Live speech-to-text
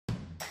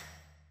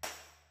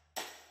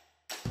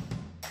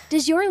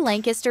Does your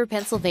Lancaster,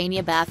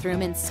 Pennsylvania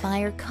bathroom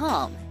inspire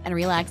calm and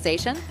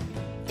relaxation?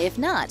 If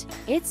not,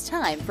 it's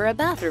time for a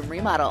bathroom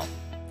remodel.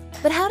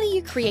 But how do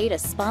you create a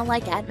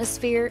spa-like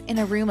atmosphere in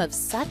a room of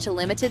such a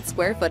limited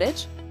square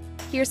footage?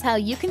 Here's how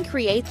you can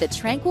create the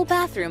tranquil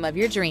bathroom of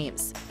your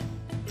dreams.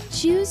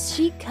 Choose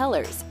chic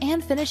colors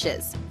and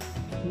finishes.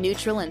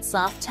 Neutral and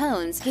soft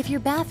tones give your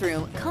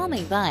bathroom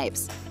calming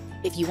vibes.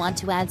 If you want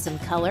to add some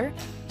color,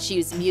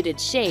 choose muted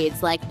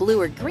shades like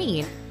blue or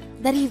green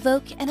that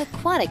evoke an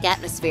aquatic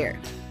atmosphere.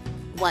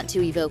 Want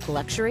to evoke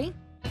luxury?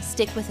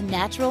 Stick with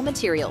natural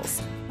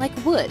materials like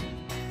wood,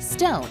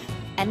 stone,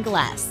 and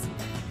glass.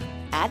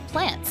 Add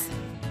plants.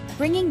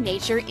 Bringing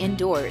nature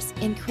indoors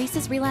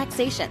increases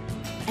relaxation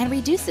and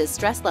reduces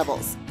stress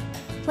levels.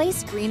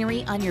 Place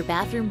greenery on your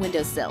bathroom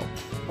windowsill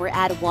or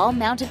add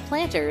wall-mounted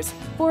planters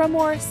for a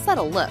more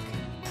subtle look.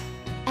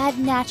 Add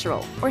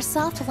natural or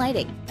soft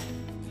lighting.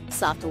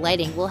 Soft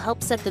lighting will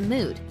help set the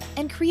mood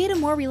and create a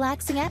more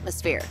relaxing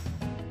atmosphere.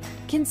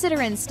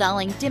 Consider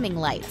installing dimming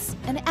lights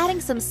and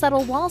adding some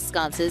subtle wall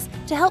sconces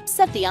to help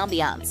set the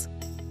ambiance.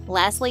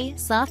 Lastly,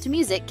 soft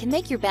music can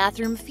make your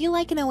bathroom feel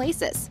like an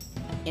oasis.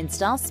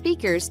 Install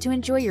speakers to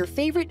enjoy your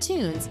favorite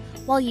tunes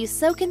while you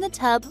soak in the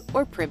tub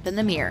or primp in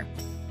the mirror.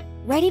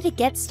 Ready to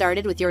get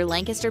started with your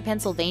Lancaster,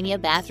 Pennsylvania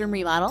bathroom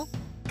remodel?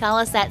 Call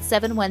us at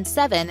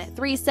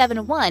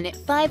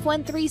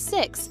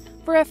 717-371-5136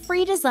 for a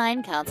free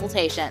design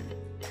consultation.